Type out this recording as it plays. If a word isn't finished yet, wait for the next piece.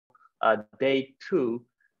day 2.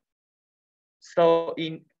 So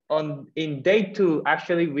in day 2,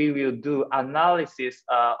 actually we will do analysis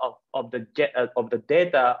of the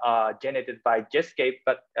data generated by JETSCAPE.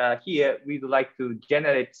 But here we would like to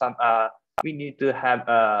generate some. We need to have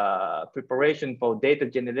preparation for data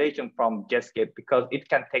generation from JETSCAPE because it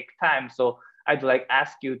can take time. So I'd like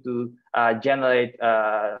ask you to generate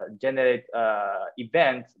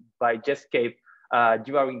events by JETSCAPE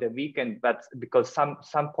during the weekend, but because some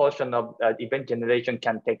portion of event generation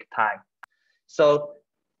can take time. So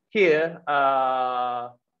here,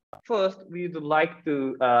 first we would like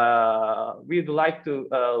to run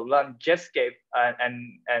JETSCAPE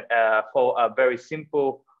and for a very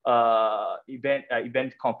simple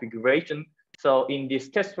event configuration. So in this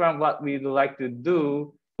test run, what we would like to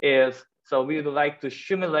do is, so we would like to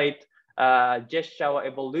simulate jet shower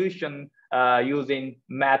evolution using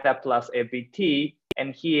MATA plus ABT.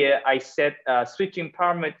 And here I set switching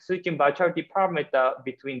virtuality parameter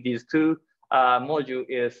between these two module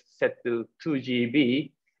is set to 2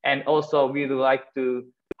 GB. And also we would like to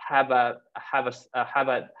have a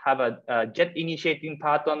jet initiating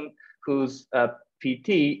pattern whose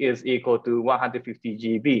PT is equal to 150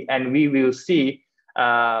 GB. And we will see,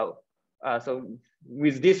 so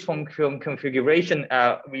with this function configuration,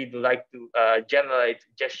 we'd like to generate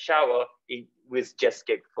jet shower with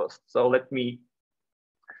JETSCAPE first. So let me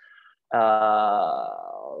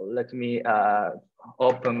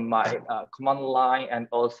open my command line, and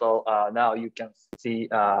also now you can see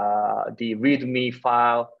the README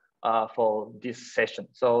file for this session.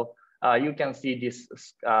 So you can see this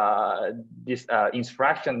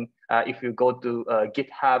instruction if you go to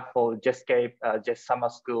GitHub for JETSCAPE Jet Summer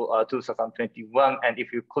School 2021, and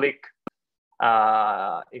if you click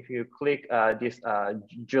this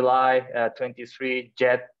July 23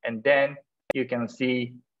 Jet, and then you can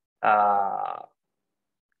see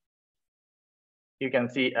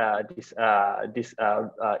this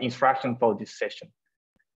instruction for this session.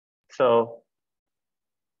 So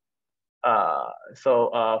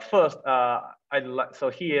first,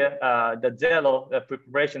 here the Zelo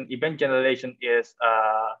preparation event generation is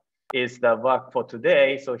the work for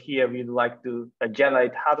today. So here we'd like to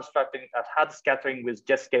generate hard scattering with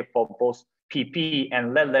JETSCAPE for both PP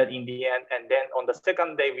and LED in the end. And then on the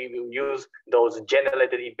second day, we will use those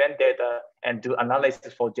generated event data and do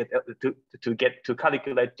analysis for jet to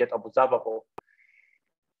calculate jet observable.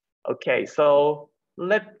 Okay, so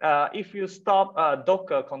if you stop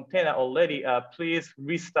Docker container already, please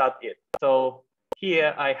restart it. So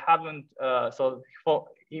here I haven't. So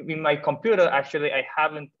in my computer, actually, I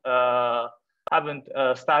haven't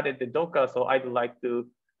started the Docker. So I'd like to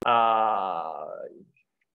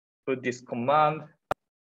put this command.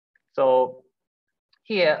 So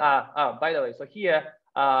here, by the way, so here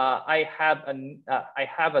I have a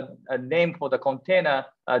name for the container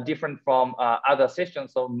different from other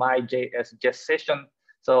sessions. So my JS jet session.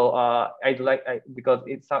 So because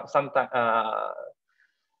it's sometimes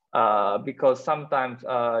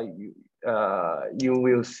you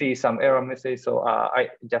will see some error message. So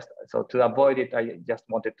so to avoid it, I just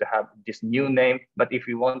wanted to have this new name. But if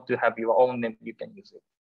you want to have your own name, you can use it.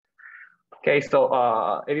 Okay, so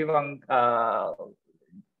everyone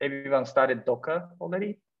started Docker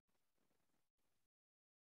already?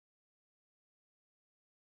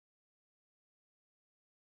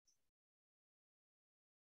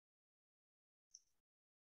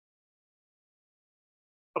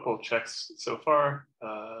 Couple of checks so far.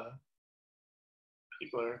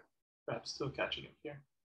 People are perhaps still catching up here.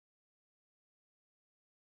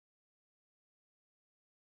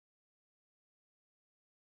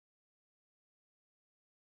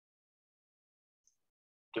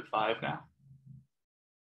 To 5 now.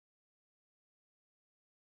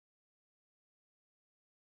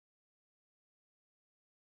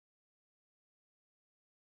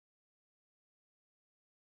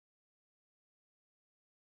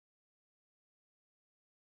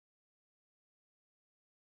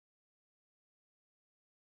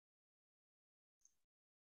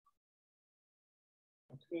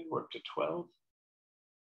 Okay, we're up to 12.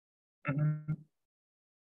 Mm-hmm.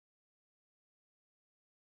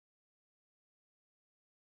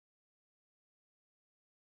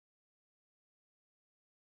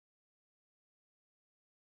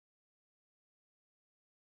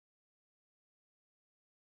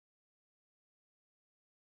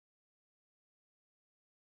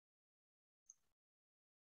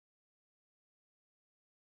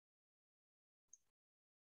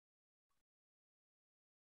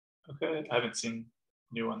 Okay, I haven't seen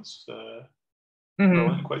new ones roll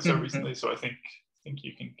in quite so recently, so I think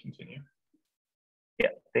you can continue.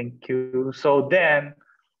 Yeah, thank you. So then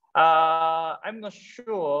I'm not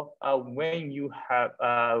sure when you have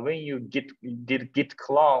when you did git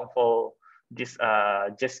clone for this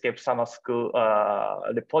JETSCAPE summer school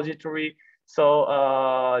repository.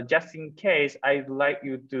 So just in case, I'd like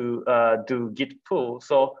you to do git pull.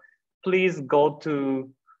 So please go to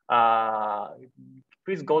the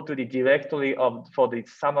directory for the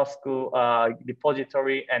summer school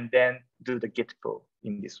repository and then do the git pull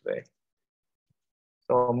in this way.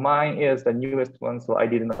 So mine is the newest one, so I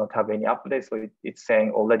did not have any updates. So it's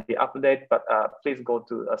saying already update, but please go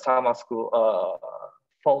to a summer school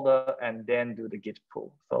folder and then do the git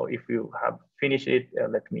pull. So if you have finished it,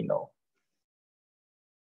 let me know.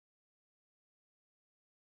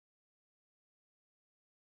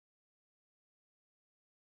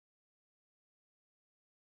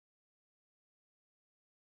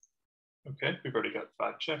 Okay, we've already got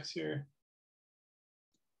 5 checks here.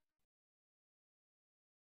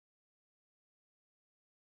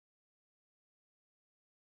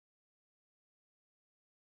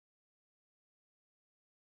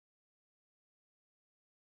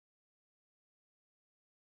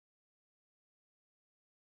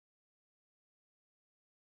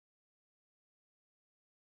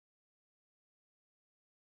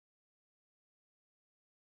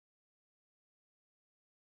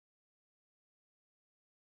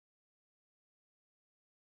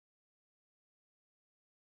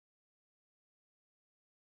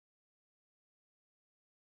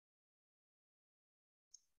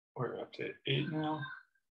 We're up to 8 now,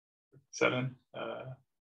 7. Some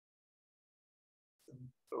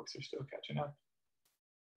folks are still catching up.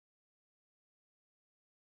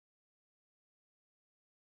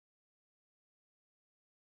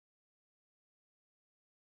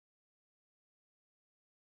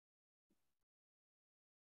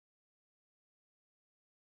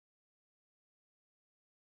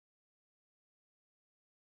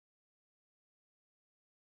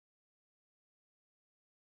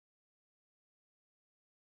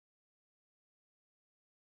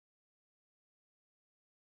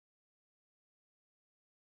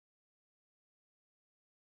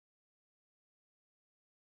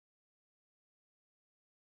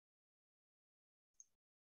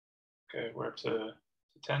 Okay, we're up to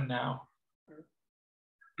 10 now.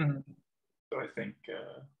 Mm-hmm. So I think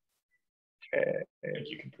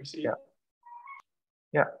you can proceed. Yeah.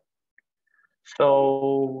 Yeah.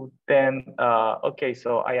 So then, okay,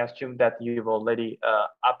 so I assume that you've already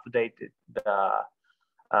updated the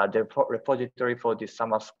repository for the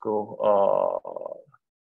summer school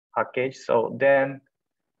package. So then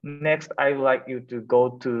next, I would like you to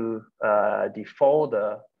go to the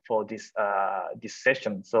folder for this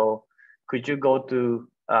session. So could you go to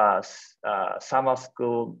summer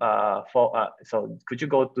school so could you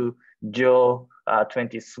go to Joe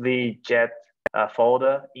 23 JET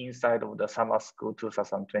folder inside of the summer school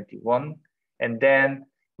 2021, and then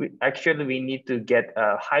we need to get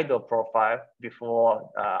a Hydro profile before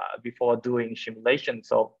doing simulation.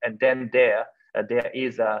 So and then there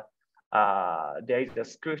is a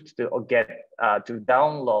script to get to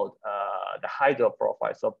download the Hydro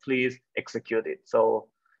profile. So please execute it. So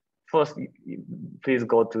first, please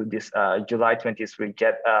go to this July 23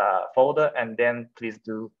 JET folder, and then please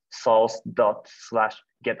do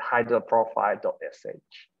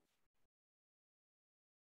source./gethydroprofile.sh.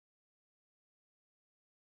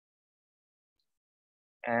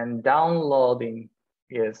 And downloading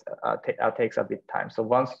takes a bit time. So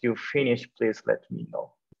once you finish, please let me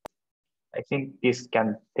know. I think this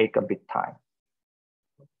can take a bit time.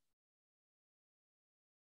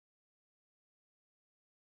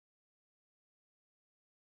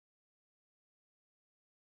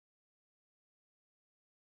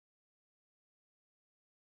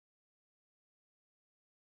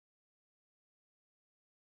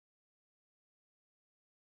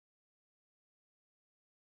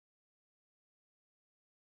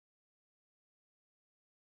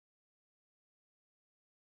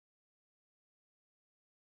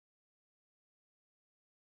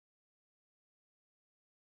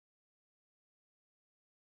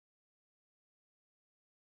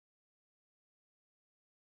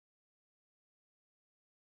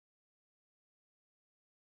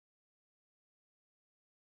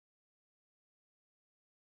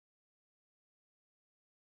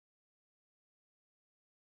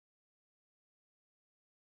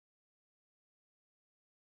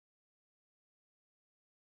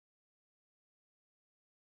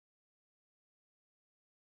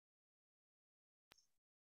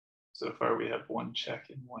 So far, we have 1 check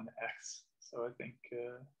and 1 X. So I think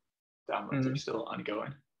downloads are still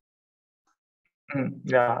ongoing.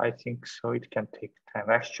 Yeah, I think so. It can take time.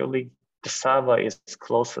 Actually, the server is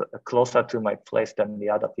closer to my place than the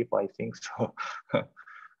other people, I think so.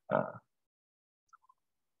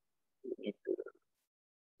 Need to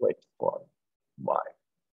wait for a while.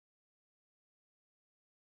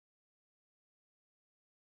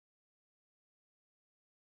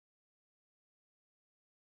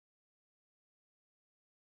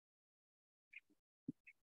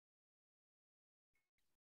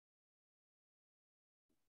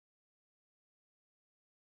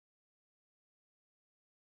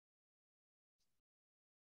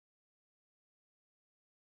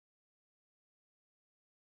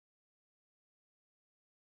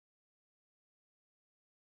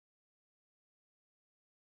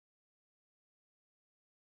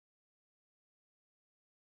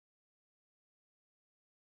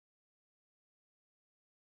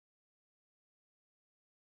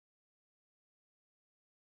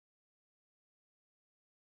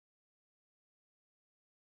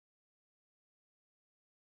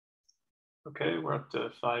 Okay, we're up to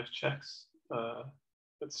 5 checks, but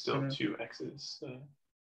still 2 X's.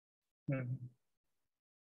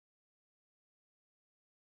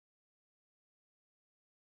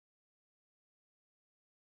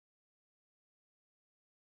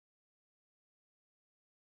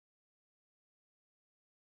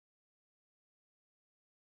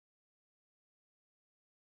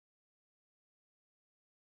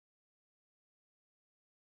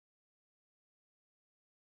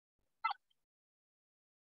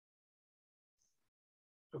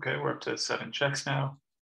 Okay, we're up to 7 checks now.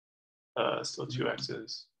 Still 2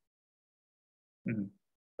 X's.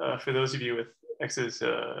 For those of you with X's,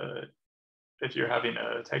 if you're having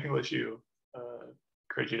a technical issue,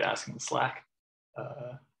 encourage you to ask in the Slack.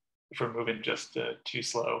 If we're moving just too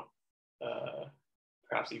slow,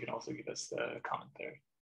 perhaps you can also give us the comment there.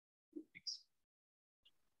 Thanks.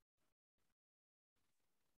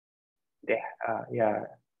 Yeah,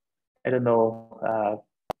 I don't know.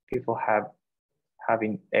 People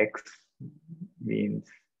having X means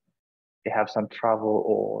they have some trouble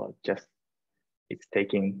or just it's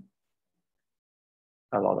taking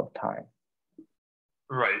a lot of time.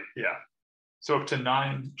 Right, yeah. So up to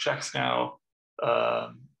 9 checks now,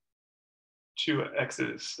 2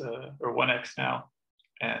 X's or 1 X now,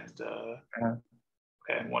 and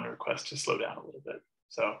and 1 request to slow down a little bit.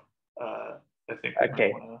 So I think we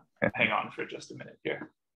might want to hang on for just a minute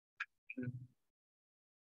here.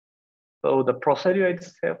 So the procedure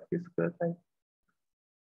itself is good.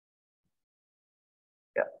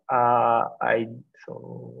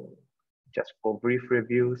 So just for brief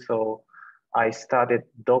review, so I started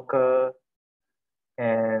Docker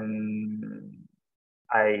and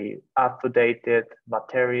I updated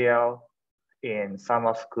material in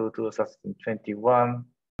summer school 2021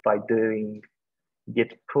 by doing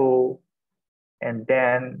git pull, and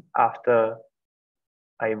then after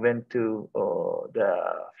I went to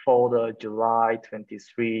the folder July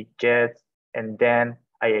 23 Jet, and then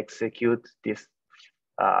I execute this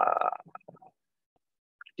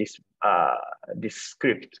this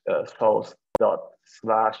script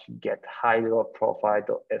source./get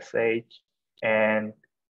hydroprofile.sh, and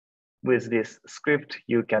with this script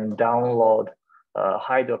you can download a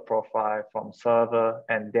hydro profile from server,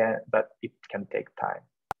 and then but it can take time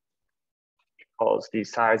because the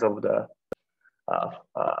size of the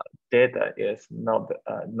data is not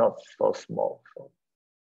so small. So.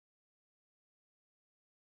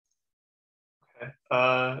 Okay.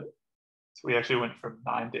 So we actually went from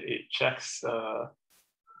 9 to 8 checks.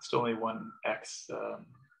 Still only 1 X.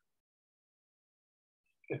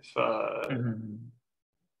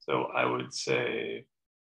 So I would say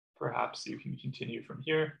perhaps you can continue from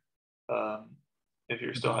here. If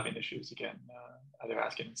you're still having issues, again, either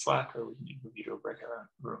ask in Slack or we can move you to a breakout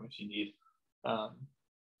room if you need. So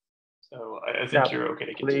I think you're okay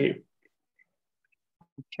to continue.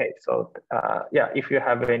 Okay, so yeah, if you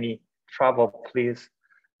have any trouble, please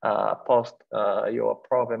post your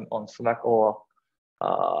problem on Slack, or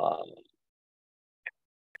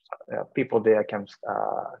people there can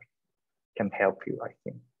help you, I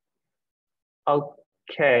think.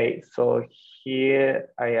 Okay, so here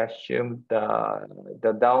I assume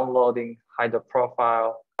the downloading hydro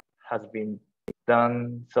profile has been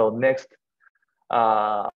done. So next,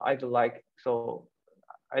 I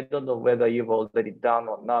don't know whether you've already done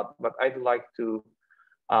or not, but I'd like to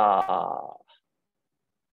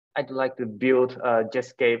build a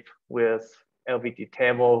JETSCAPE with LVT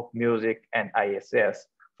table, music, and ISS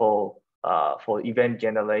for event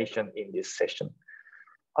generation in this session.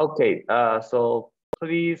 Okay, so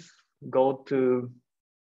please go to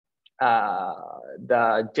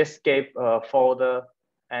the JETSCAPE folder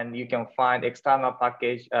and you can find external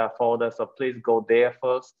package folder. So please go there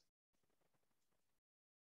first.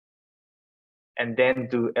 And then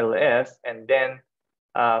do ls, and then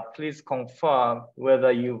please confirm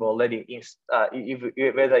whether you've already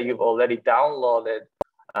whether you've already downloaded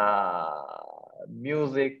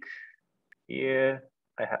music here.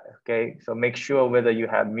 Okay, so make sure whether you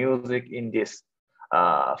have music in this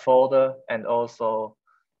folder, and also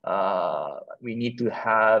we need to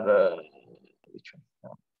have which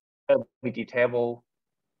one? LBT table.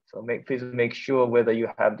 So please make sure whether you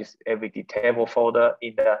have this LBT table folder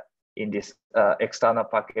in this external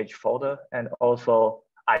package folder, and also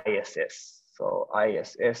ISS. So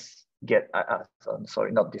ISS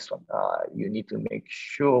sorry, not this one. You need to make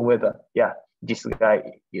sure whether, yeah, this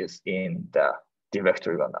guy is in the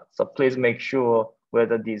directory or not. So please make sure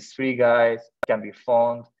whether these three guys can be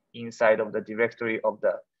found inside of the directory of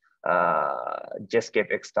the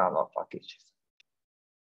JETSCAPE external packages.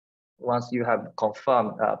 Once you have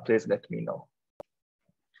confirmed, please let me know.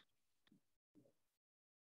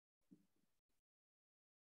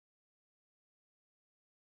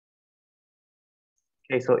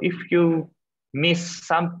 Okay, so if you miss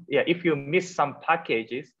some,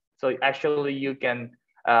 packages, so actually you can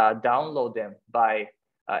download them by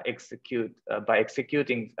executing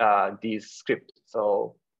this script.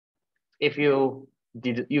 So if you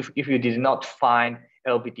did not find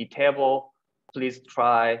LBT table, please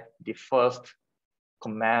try the first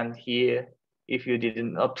command here. If you did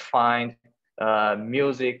not find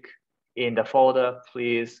music in the folder,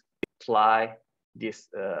 please apply this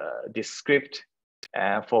script.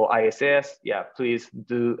 And for ISS, yeah, please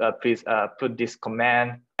put this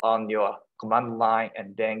command on your command line,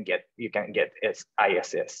 and then you can get its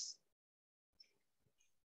ISS.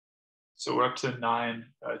 So we're up to 9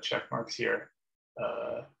 check marks here.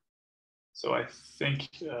 So I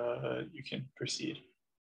think you can proceed.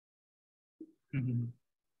 Mm-hmm.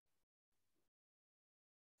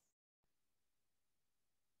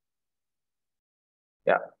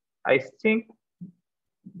 Yeah, I think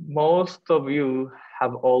most of you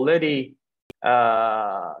have already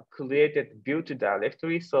created build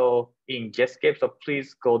directory. So in JETSCAPE, so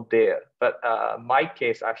please go there. But my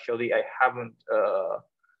case, actually, I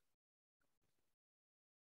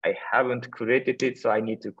haven't created it, so I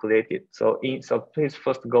need to create it. So please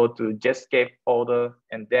first go to JETSCAPE folder,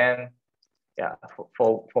 and then, yeah,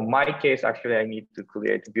 for my case, actually, I need to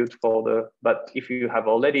create a build folder. But if you have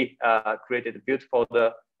already created a build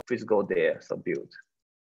folder, please go there. So build.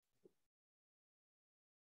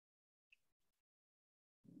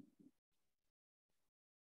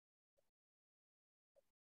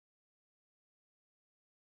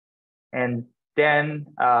 And then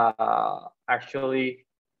actually,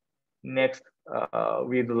 next,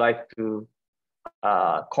 we'd like to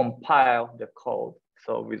compile the code.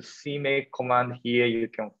 So with CMake command here, you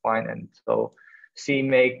can find, and so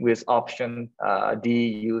CMake with option D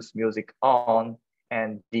use music on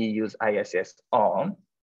and D use ISS on.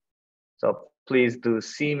 So please do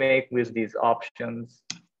CMake with these options.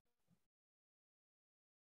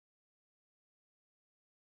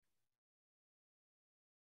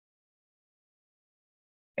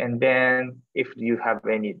 And then if you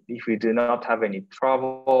do not have any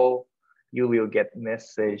trouble, you will get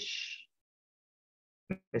messages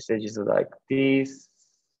like this.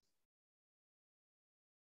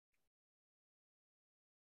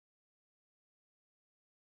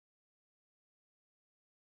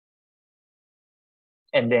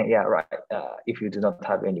 And then, yeah, right. If you do not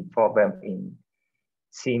have any problem in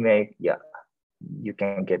CMake, yeah, you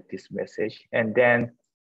can get this message. And then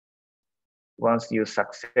once you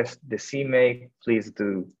success the CMake, please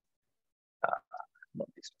do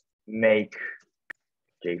make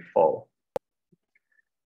J4.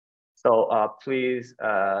 So please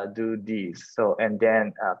do this. So, and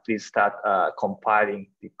then please start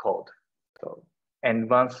compiling the code. So, and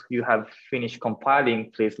once you have finished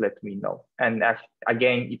compiling, please let me know. And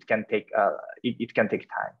again, it can take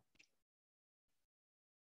time.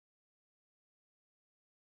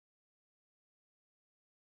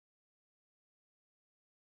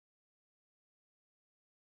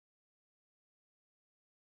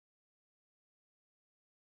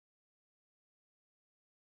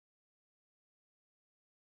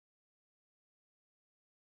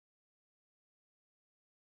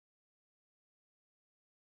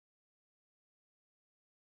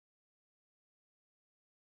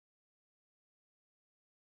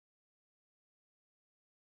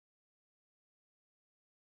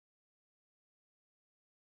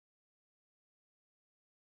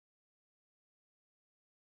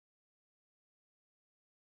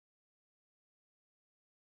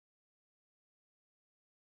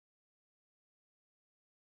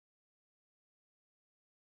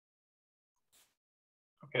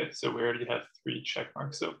 Okay, so we already have 3 check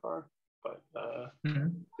marks so far, but I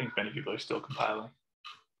think many people are still compiling.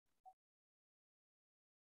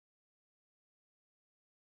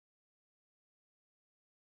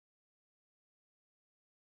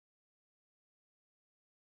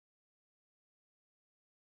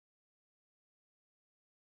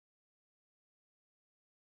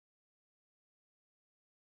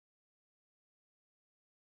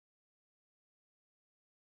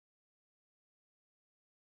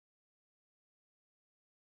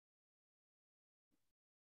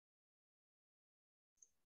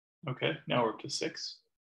 Okay, now we're up to 6.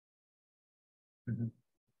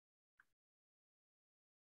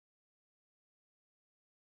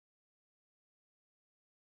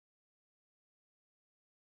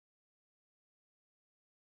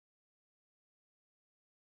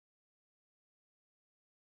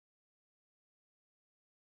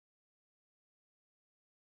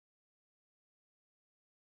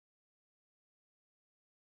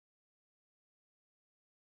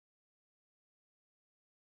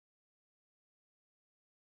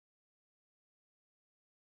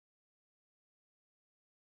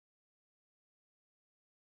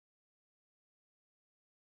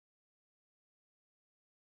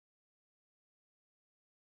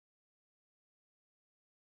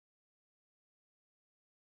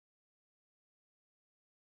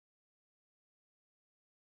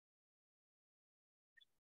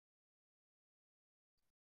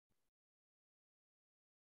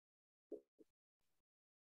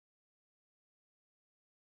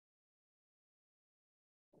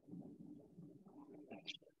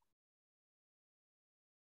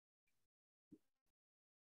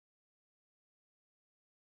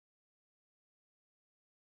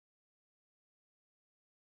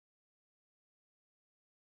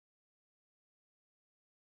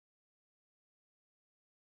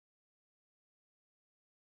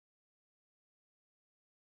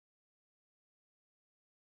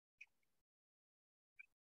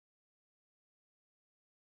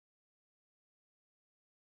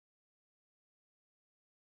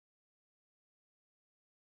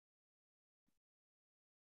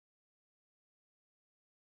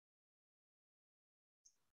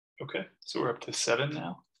 Okay, so we're up to 7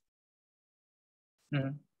 now.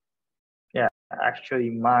 Yeah,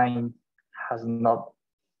 actually mine has not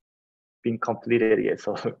been completed yet.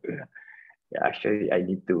 So yeah, actually I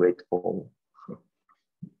need to wait for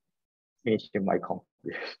finishing my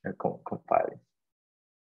compiling.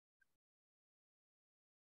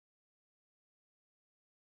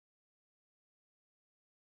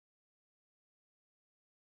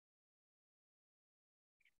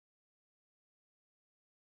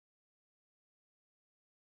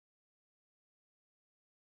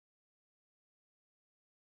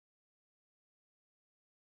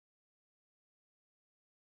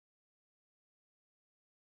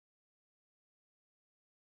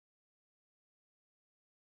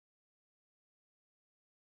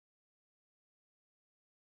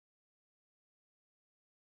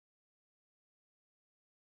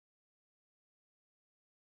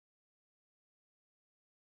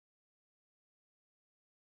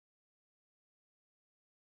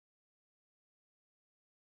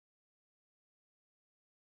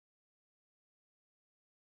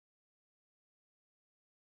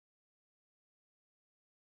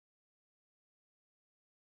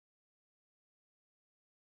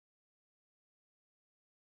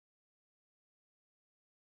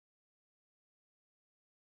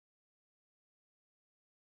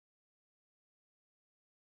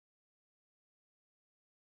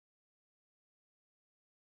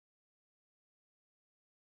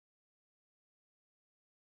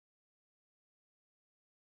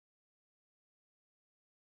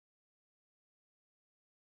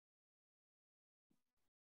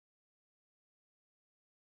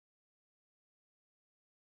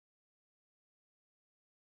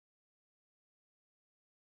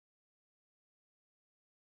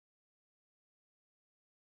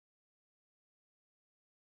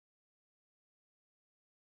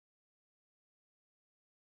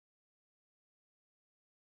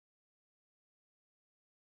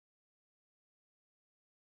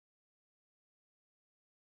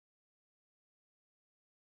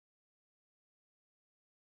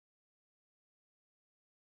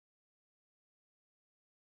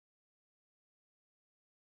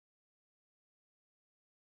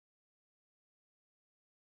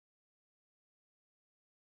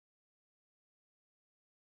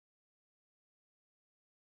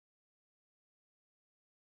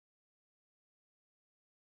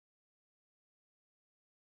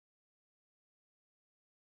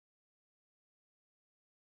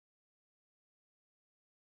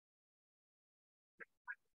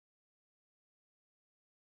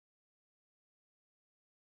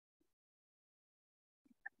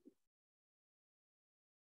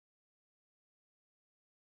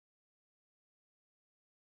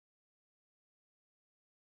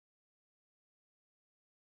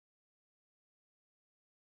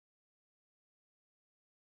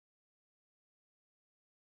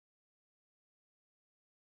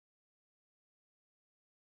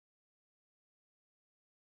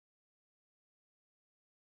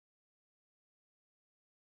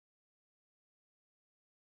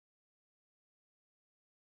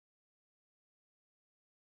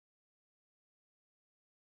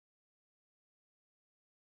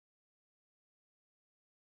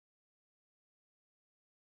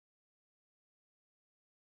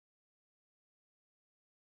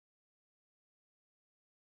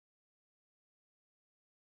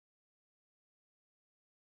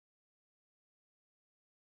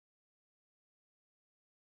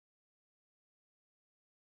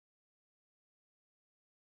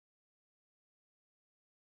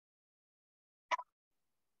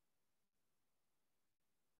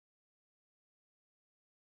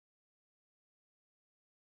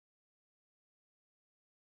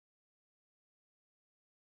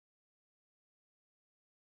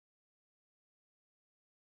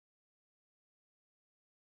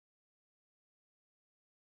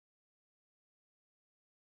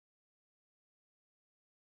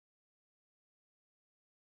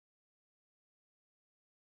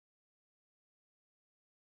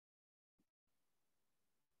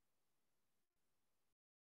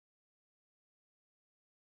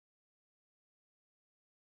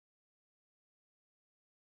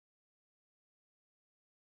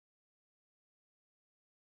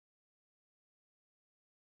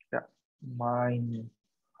 Mine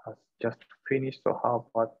has just finished, so how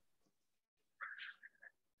about?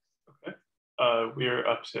 Okay. We're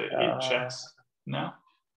up to 8 checks now.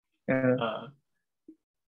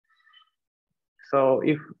 So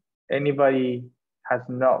if anybody has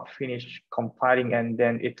not finished compiling and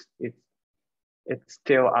then it's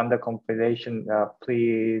still under compilation,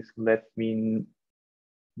 please let me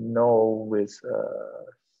know with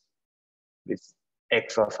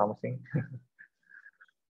X or something.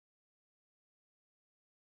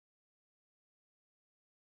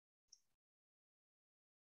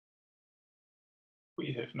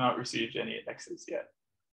 We have not received any X's yet.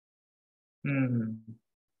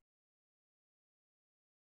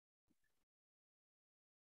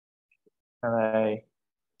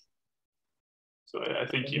 So I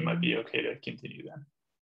think you might be okay to continue then.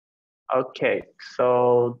 Okay,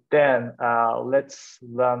 so then let's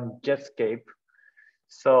run JETSCAPE.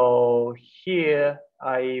 So here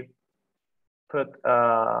I put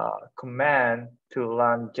a command to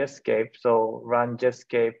run JETSCAPE. So run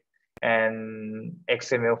JETSCAPE and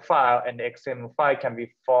XML file, and the XML file can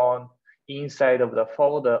be found inside of the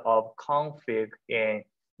folder of config in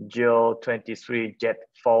Geo23 Jet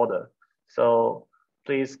folder. So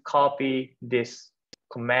please copy this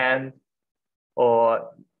command,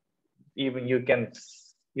 or even you can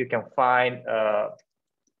find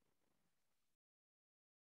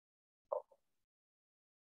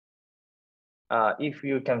if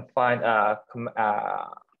you can find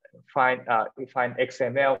you find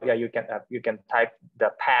XML, yeah, you can type the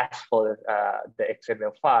path for the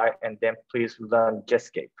XML file, and then please run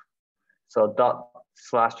JETSCAPE. So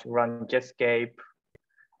 /run JETSCAPE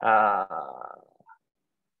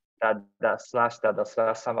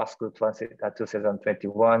 / summer school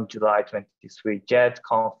 2021 July 23 jet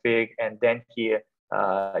config, and then here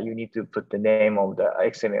you need to put the name of the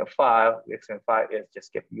XML file. The XML file is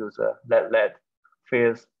JETSCAPE user let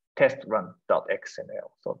fields test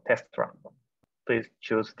run.xml. So test run. Please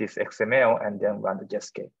choose this XML and then run the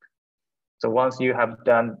JETSCAPE. So once you have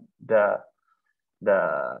done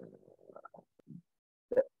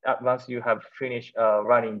once you have finished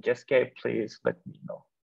running JETSCAPE, please let me know.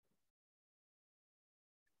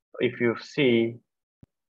 If you see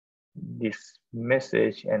this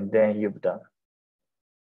message and then you've done.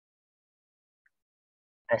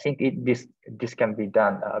 I think this can be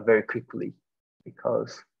done very quickly,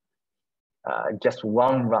 because just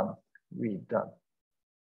one run we've done.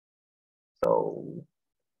 So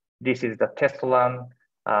this is the test run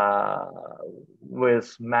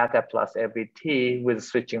with meta plus ABT with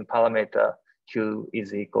switching parameter Q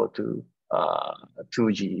is equal to 2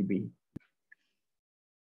 GeV.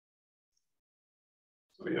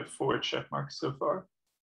 So we have 4 check marks so far. I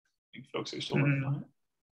think folks are still working on it.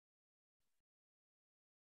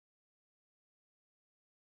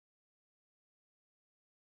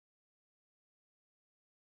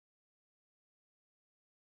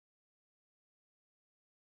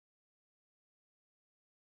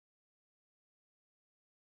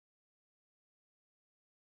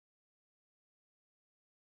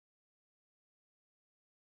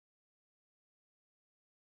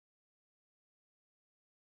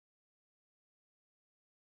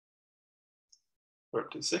 We're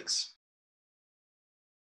up to 6.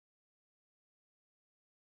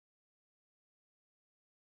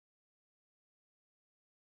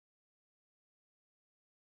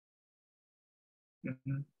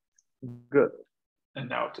 Good. And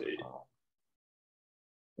now up to 8.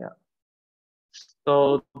 Yeah.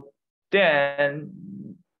 So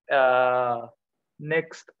then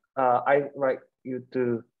next, I like you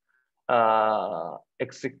to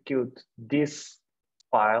execute this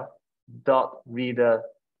file .reader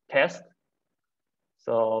test.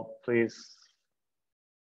 So please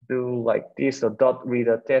do like this, so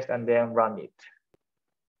 .reader test, and then run it.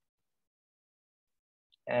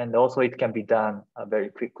 And also it can be done very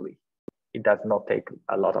quickly. It does not take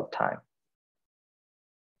a lot of time.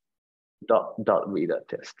 .reader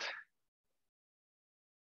test.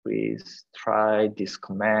 Please try this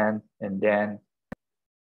command, and then,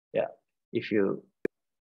 yeah, if you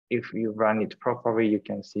run it properly, you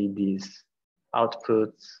can see these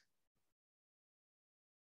outputs.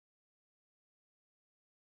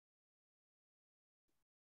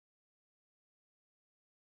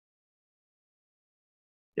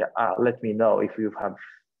 Yeah, let me know if you have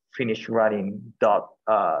finished running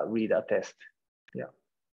 .reader test. Yeah.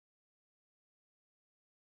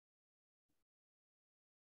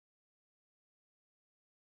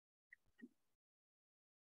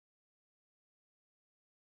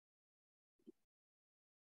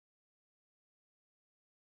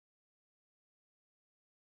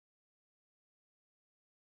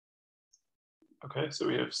 Okay, so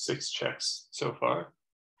we have 6 checks so far.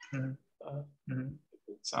 Mm-hmm.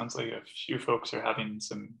 It sounds like a few folks are having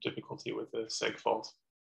some difficulty with the seg fault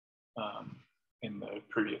in the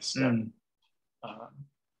previous step.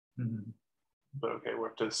 But okay, we're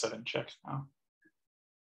up to 7 checks now.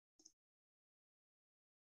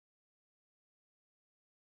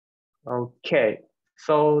 Okay,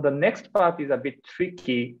 so the next part is a bit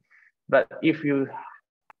tricky, but if you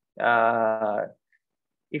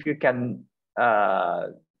can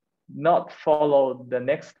not follow the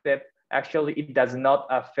next step, actually it does not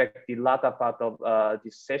affect the latter part of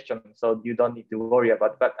this session, so you don't need to worry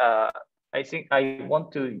about it. But I think I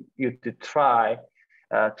want you to try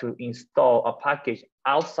to install a package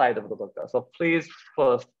outside of the Docker. So please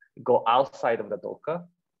first go outside of the Docker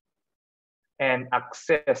and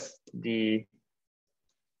access the,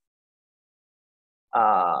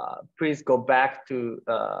 please go back to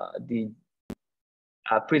the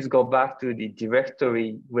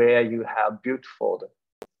directory where you have built folder.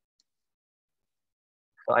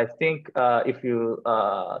 So I think if you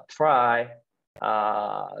try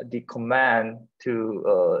the command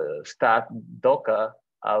to start Docker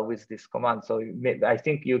with this command, so I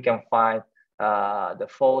think you can find the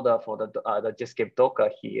folder for the JETSCAPE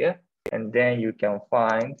Docker here, and then you can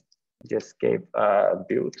find JETSCAPE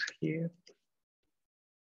build here.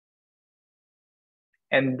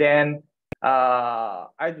 And then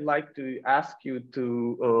I'd like to ask you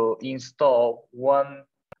to install one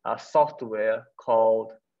software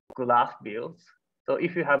called GraphViews. So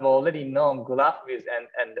if you have already known GraphViews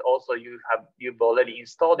and also you've already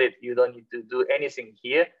installed it, you don't need to do anything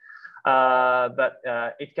here. But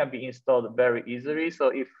it can be installed very easily. So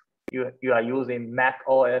if you are using Mac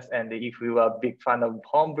OS and if you are a big fan of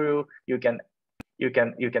Homebrew, you can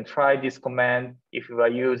try this command. If you are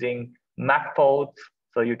using Mac pods,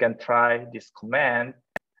 so you can try this command.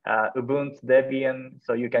 Ubuntu Debian,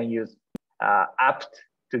 so you can use apt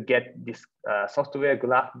to get this software,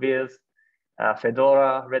 GraphViews,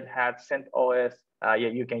 Fedora, Red Hat, CentOS. Yeah,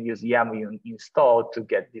 you can use YAML install to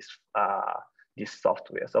get this this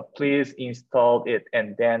software. So please install it,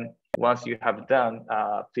 and then once you have done,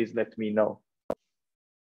 please let me know.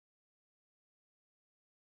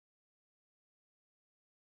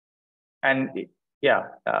 And yeah,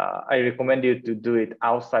 I recommend you to do it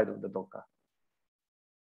outside of the Docker.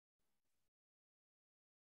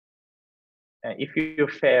 And if you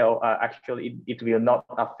fail, actually, it will not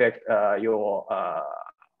affect your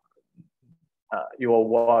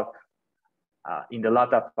work in the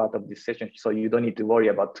latter part of this session, so you don't need to worry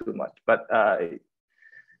about too much. But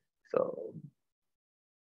so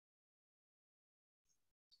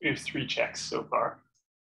we have 3 checks so far.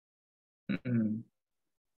 Mm-hmm.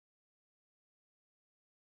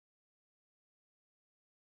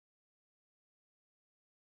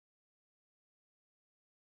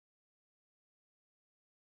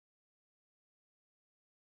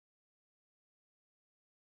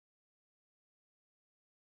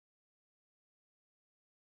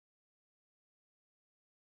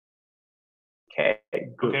 Okay,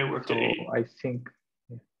 good. Okay, we're up to 8. I think,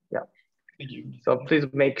 yeah. Thank you. So please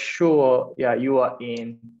make sure, yeah, you are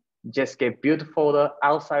in JETSCAPE build folder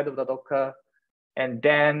outside of the Docker, and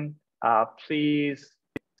then please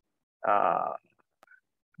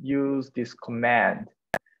use this command,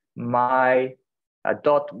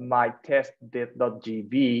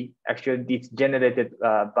 .mytest.gb. Actually, it's generated,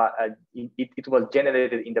 but it was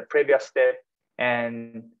generated in the previous step,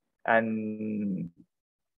 and then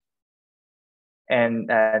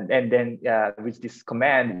with this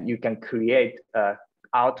command, you can create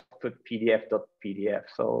output PDF.pdf.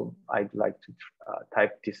 So I'd like to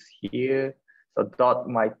type this here. So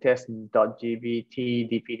 .mytest.gb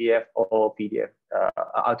tdpdf or PDF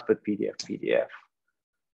output PDF.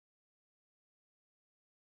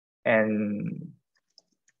 And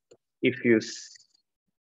if you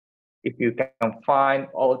can find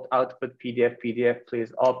output PDF,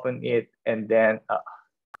 please open it, and then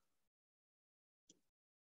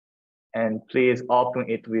and please open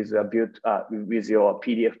it with a build with your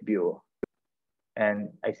PDF viewer.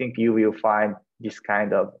 And I think you will find this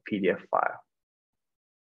kind of PDF file.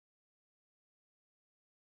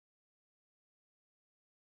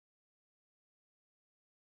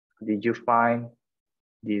 Did you find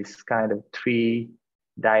this kind of tree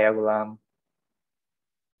diagram?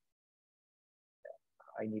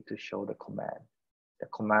 I need to show the command. The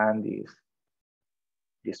command is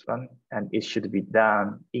this one, and it should be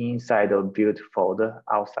done inside of build folder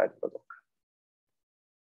outside the Docker.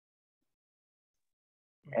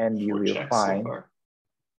 And you will find,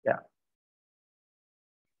 yeah,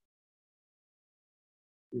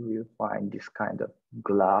 you will find this kind of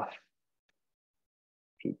graph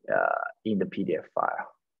in the PDF file.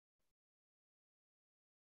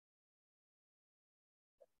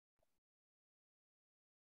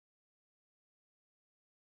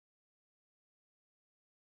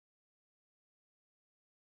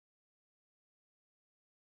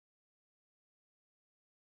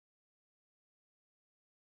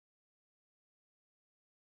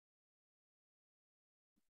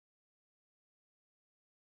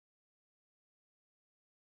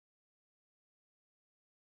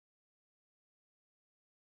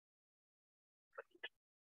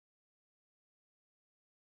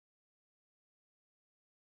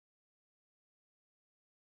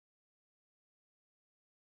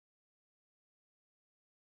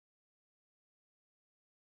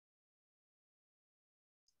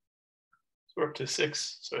 So we're up to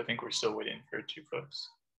 6, so I think we're still waiting for 2 folks.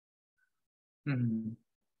 Mm-hmm.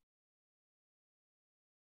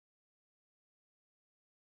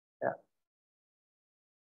 Yeah.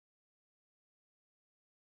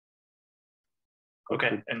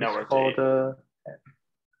 Okay, and now we're up to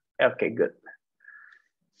 8. Okay, good.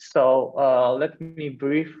 So let me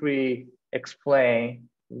briefly explain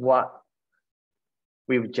what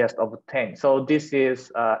we've just obtained. So this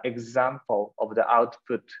is an example of the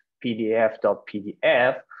output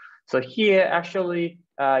PDF.pdf. So here, actually,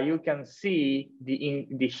 you can see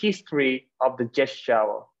the history of the jet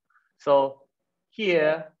shower. So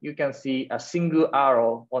here, you can see a single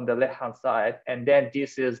arrow on the left-hand side, and then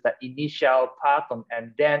this is the initial pattern,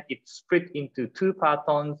 and then it's split into 2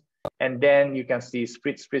 patterns, and then you can see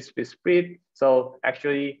split. So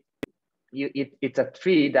actually, it's a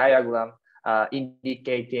tree diagram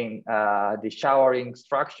indicating the showering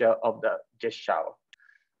structure of the jet shower.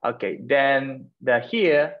 Okay, then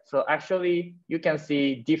here, so actually you can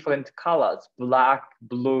see different colors, black,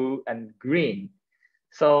 blue, and green.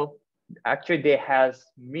 So actually they has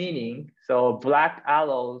meaning. So black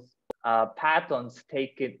arrows patterns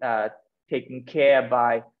taken care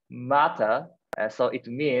by matter. So it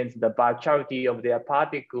means the bulk of their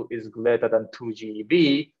particle is greater than 2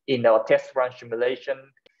 GeV in our test run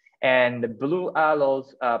simulation. And the blue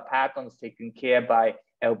arrows patterns taken care by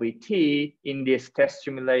LBT in this test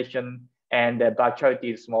simulation, and the bulk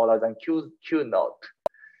is smaller than Q naught.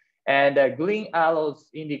 And the green arrows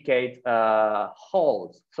indicate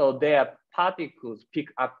holes. So their particles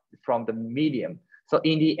pick up from the medium. So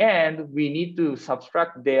in the end, we need to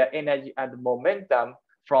subtract their energy and momentum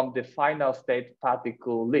from the final state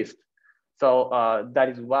particle list. So that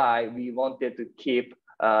is why we wanted to keep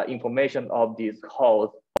information of these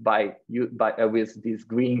holes with these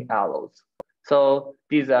green arrows. So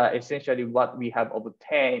these are essentially what we have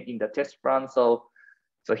obtained in the test run. So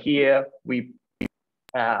here we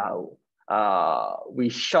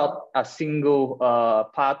shot a single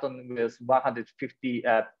pattern with 150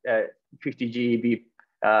 50 GeV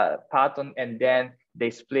pattern, and then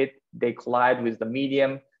they collide with the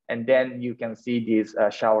medium, and then you can see this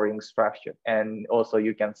showering structure, and also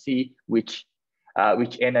you can see which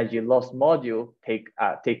energy loss module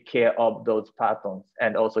take care of those patterns,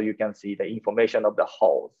 and also you can see the information of the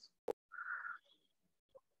holes.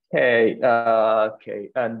 Okay,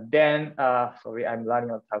 and then sorry, I'm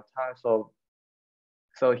running out of time.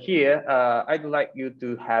 So here I'd like you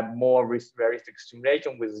to have more realistic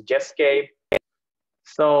simulation with JETSCAPE.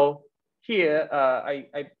 So here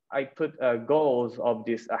I put goals of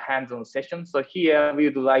this hands-on session. So here we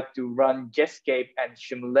would like to run JETSCAPE and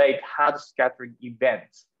simulate hard scattering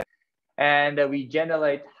events. And we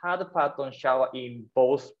generate hard pattern shower in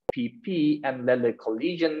both PP and lead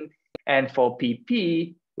collision. And for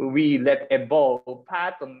PP, we let evolve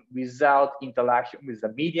pattern without interaction with the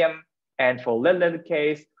medium. And for lead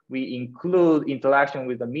case, we include interaction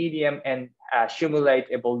with the medium and simulate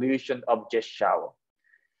evolution of jet shower.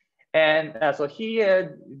 And so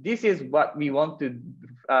here, this is what we want to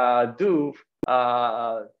do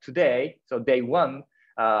today. So day 1,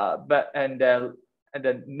 and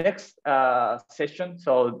the next session,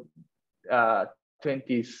 so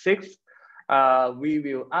 26, we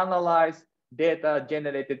will analyze data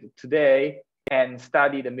generated today and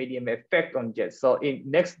study the medium effect on jets. So in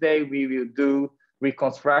next day, we will do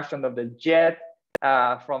reconstruction of the jet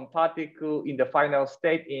from particle in the final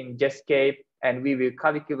state in JETSCAPE, and we will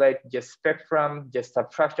calculate jet spectrum, jet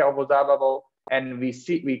substructure observable, and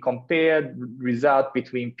we compare result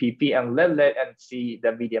between PP and lead and see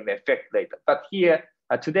the medium effect later. But here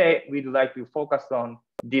today, we'd like to focus on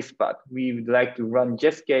this part. We would like to run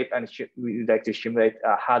JETSCAPE, and we would like to simulate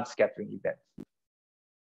a hard scattering event.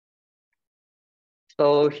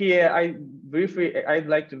 So here I'd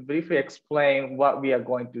like to briefly explain what we are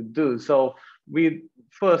going to do. So we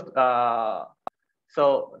first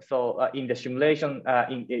in the simulation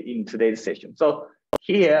in today's session. So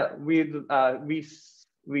here we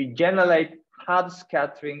generate hard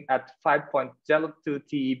scattering at 5.02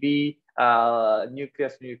 TeV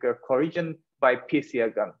nucleus-nuclear collision by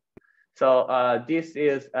PCR gun. So this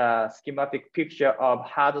is a schematic picture of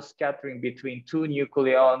hard scattering between two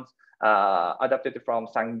nucleons adapted from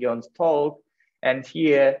Sang-Yeon's talk. And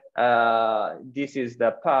here, this is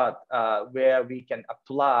the part where we can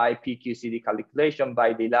apply PQCD calculation by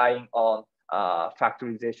relying on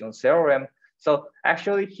factorization theorem. So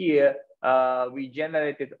actually here, we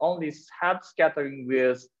generated only hard scattering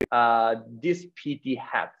with this PT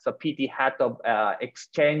hat. So PT hat of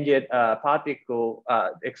exchanged particles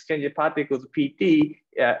PT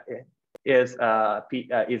is the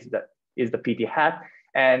PT hat,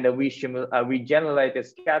 and we generated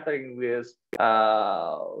scattering with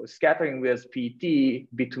PT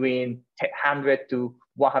between 100 to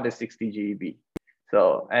 160 GeV.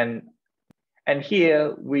 So and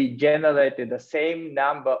here we generated the same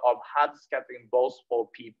number of hard scattering both for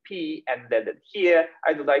PP and leaded. Here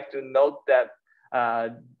I'd like to note that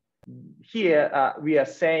here we are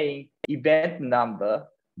saying event number,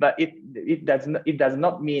 but it does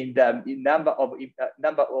not mean the number of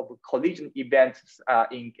collision events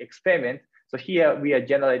in experiment. So here we are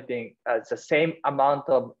generating the same amount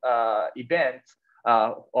of events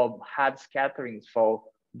of hard scatterings for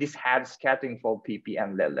this hard scattering for PP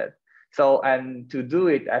and lead. So, and to do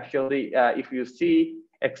it, actually, if you see,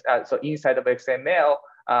 so inside of XML,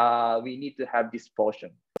 we need to have this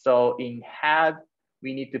portion. So in HAD,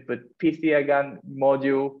 we need to put PCR gun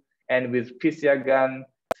module, and with PCR gun,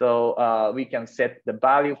 so we can set the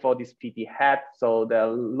value for this PT hat. So the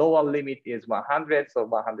lower limit is 100, so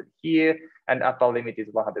 100 here, and upper limit is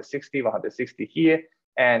 160, 160 here.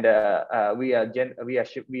 And we are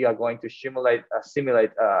going to simulate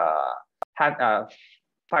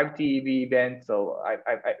 5 TeV event, so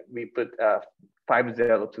we put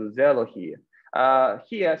 5020 here.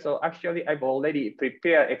 Here, so actually I've already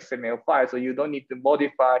prepared XML file, so you don't need to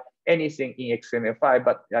modify anything in XML file,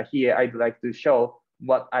 but here I'd like to show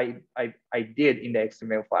what I did in the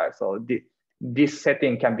XML file. So this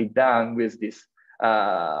setting can be done with this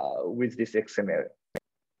XML.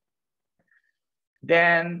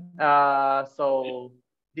 Then, so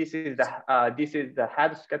this is the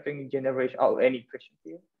hard scattering generation. Oh, any questions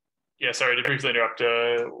here? Yeah, sorry to briefly interrupt.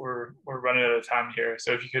 We're running out of time here,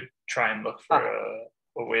 so if you could try and look for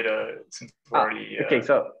a way to, since we're already okay,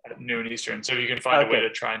 so at noon Eastern, so if you can find a way to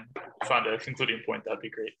try and find a concluding point, that'd be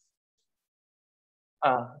great.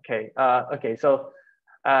 Okay. So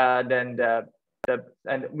then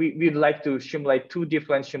and we'd like to simulate two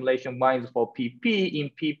different simulation lines for PP. In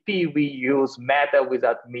PP, we use matter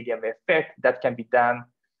without medium effect. That can be done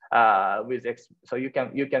with so you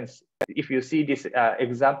can if you see this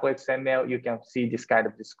example XML, you can see this kind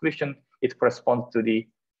of description. It corresponds to the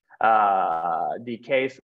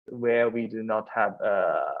case where we do not have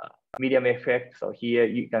medium effect. So here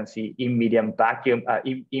you can see in medium vacuum,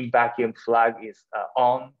 in vacuum flag is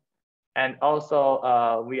on. And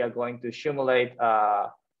also we are going to simulate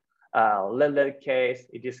lead case.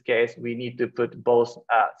 In this case, we need to put both.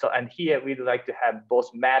 And here we'd like to have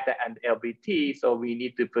both matter and LBT. So we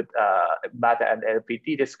need to put matter and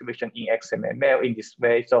LBT description in XML in this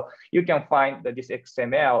way. So you can find this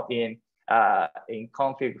XML in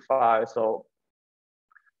config file. So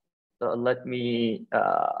let me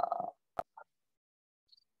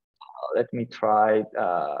try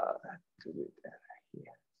to do that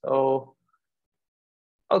here. So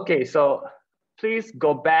okay, so please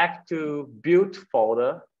go back to build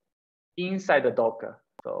folder inside the Docker.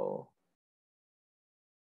 So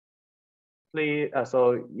please,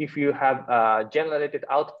 so if you have generated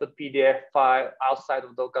output PDF file outside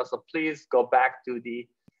of Docker, so please go back to the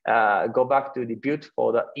build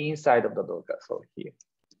folder inside of the Docker. So here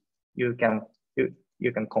you can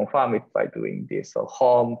confirm it by doing this. So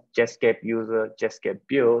home, JETSCAPE user, JETSCAPE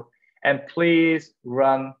build, and please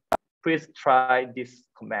try this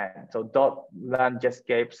command. So .run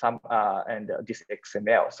JETSCAPE and this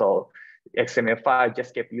XML. So XML file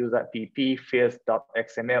JETSCAPE user pp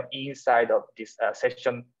fields.xml inside of this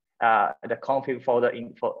session, the config folder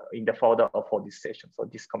in the folder for this session. So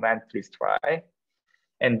this command, please try.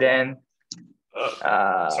 And then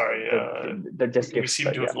sorry, the JETSCAPE. We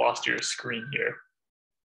seem to have lost your screen here.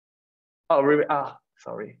 Oh, really?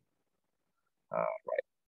 Sorry. Right.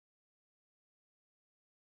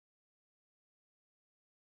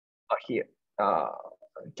 Here.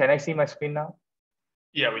 Can I see my screen now?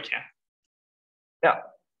 Yeah, we can. Yeah.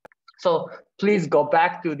 So please go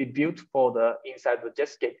back to the build folder inside the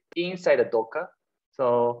JETSCAPE, inside the Docker.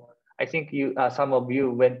 So I think some of you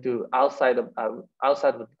went to outside of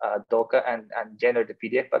Docker and generate the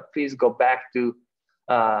PDF, but please go back to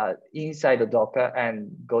inside the Docker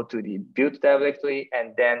and go to the build directory,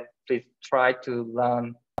 and then please try to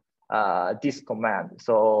run this command.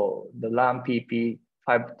 So the run pp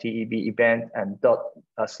 5teb event and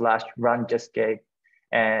 /run JETSCAPE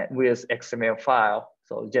and with XML file.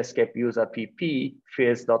 So JETSCAPE user pp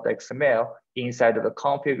fields.xml inside of the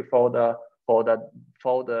config folder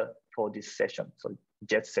for this session, so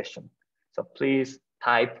jet session. So please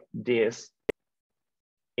type this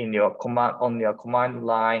in your command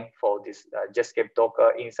line for this JETSCAPE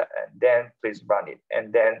Docker inside, and then please run it.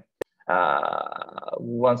 And then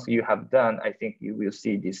once you have done, I think you will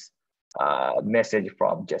see this message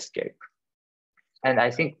from JETSCAPE. And I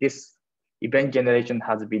think this event generation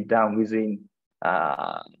has been done within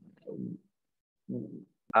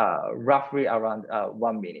roughly around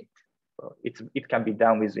 1 minute. So it can be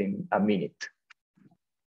done within a minute.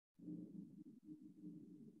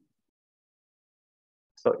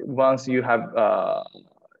 So once you have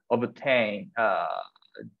obtained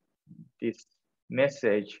this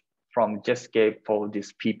message from JETSCAPE for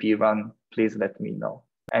this PP run, please let me know.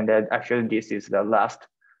 And then actually this is the last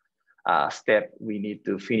step we need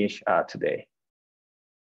to finish today.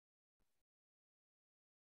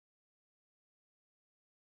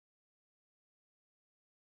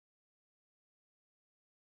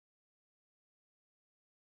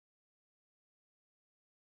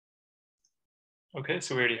 Okay,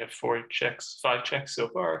 so we already have 5 checks so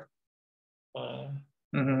far. So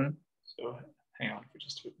hang on for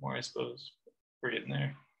just a bit more, I suppose. We're getting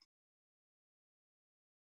there.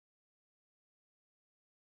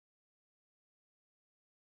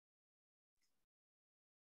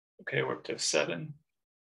 Okay, we're up to 7.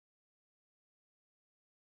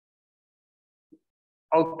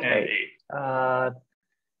 Okay.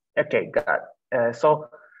 Okay, got it. So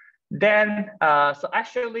then, so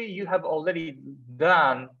actually you have already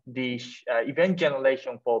done the event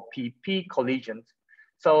generation for PP collisions.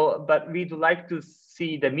 So, but we'd like to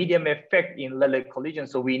see the medium effect in Lele collision.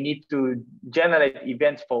 So we need to generate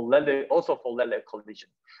events for Lele, also for Lele collision.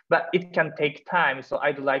 But it can take time. So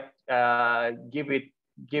I'd like give it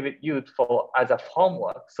you for as a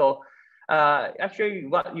homework. So actually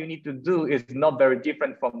what you need to do is not very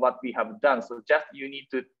different from what we have done. So just you need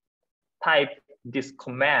to type this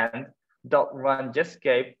command .run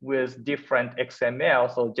JETSCAPE with different XML.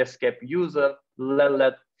 So JETSCAPE user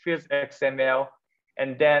let fields XML,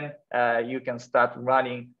 and then you can start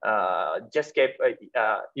running JETSCAPE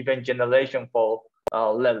event generation for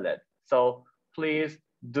let. So please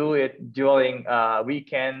do it during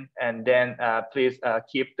weekend, and then please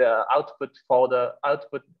keep the output folder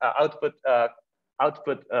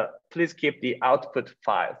please keep the output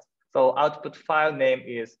files. So output file name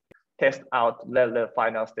is test out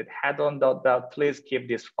final state head-on dot. Please keep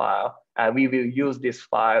this file. We will use this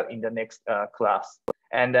file in the next class.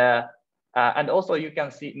 And also you can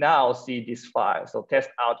see this file. So test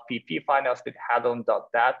out pp final state head-on dot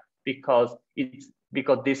that, because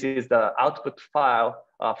this is the output file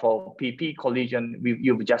for PP collision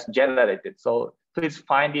you've just generated. So please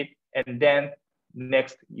find it, and then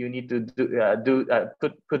next you need to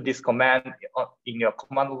put this command in your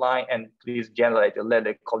command line, and please generate a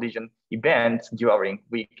Lele collision events during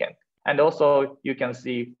weekend. And also you can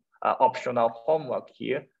see optional homework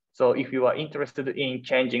here. So if you are interested in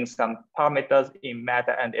changing some parameters in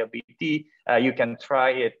Meta and LBT, you can try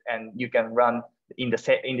it, and you can run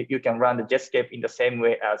you can run the JETSCAPE in the same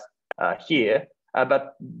way as here.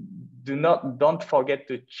 But don't forget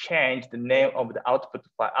to change the name of the output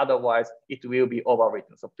file, otherwise it will be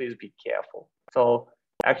overwritten. So please be careful. So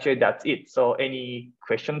actually that's it. So any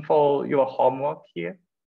question for your homework here?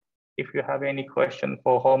 If you have any question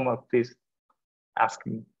for homework, please ask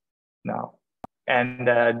me now. And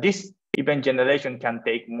this event generation can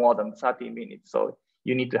take more than 30 minutes. So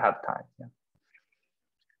you need to have time. Yeah.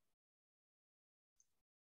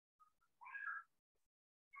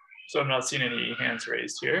 So I'm not seeing any hands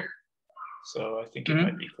raised here. So I think it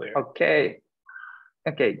might be clear. Okay.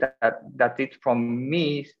 Okay, that's it from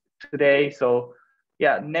me today. So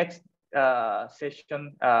yeah, next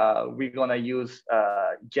session, we're gonna use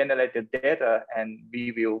generated data, and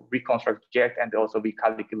we will reconstruct JET, and also we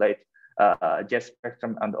calculate JET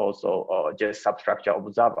spectrum, and also JET substructure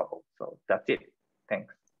observable. So that's it.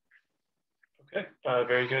 Thanks. Okay,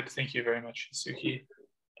 very good. Thank you very much, Yasuki.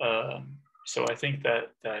 So I think that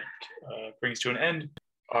brings to an end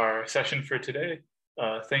our session for today.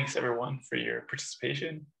 Thanks everyone for your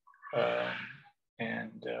participation,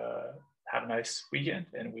 and have a nice weekend,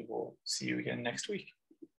 and we will see you again next week.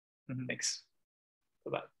 Thanks.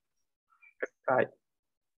 Bye-bye. Right.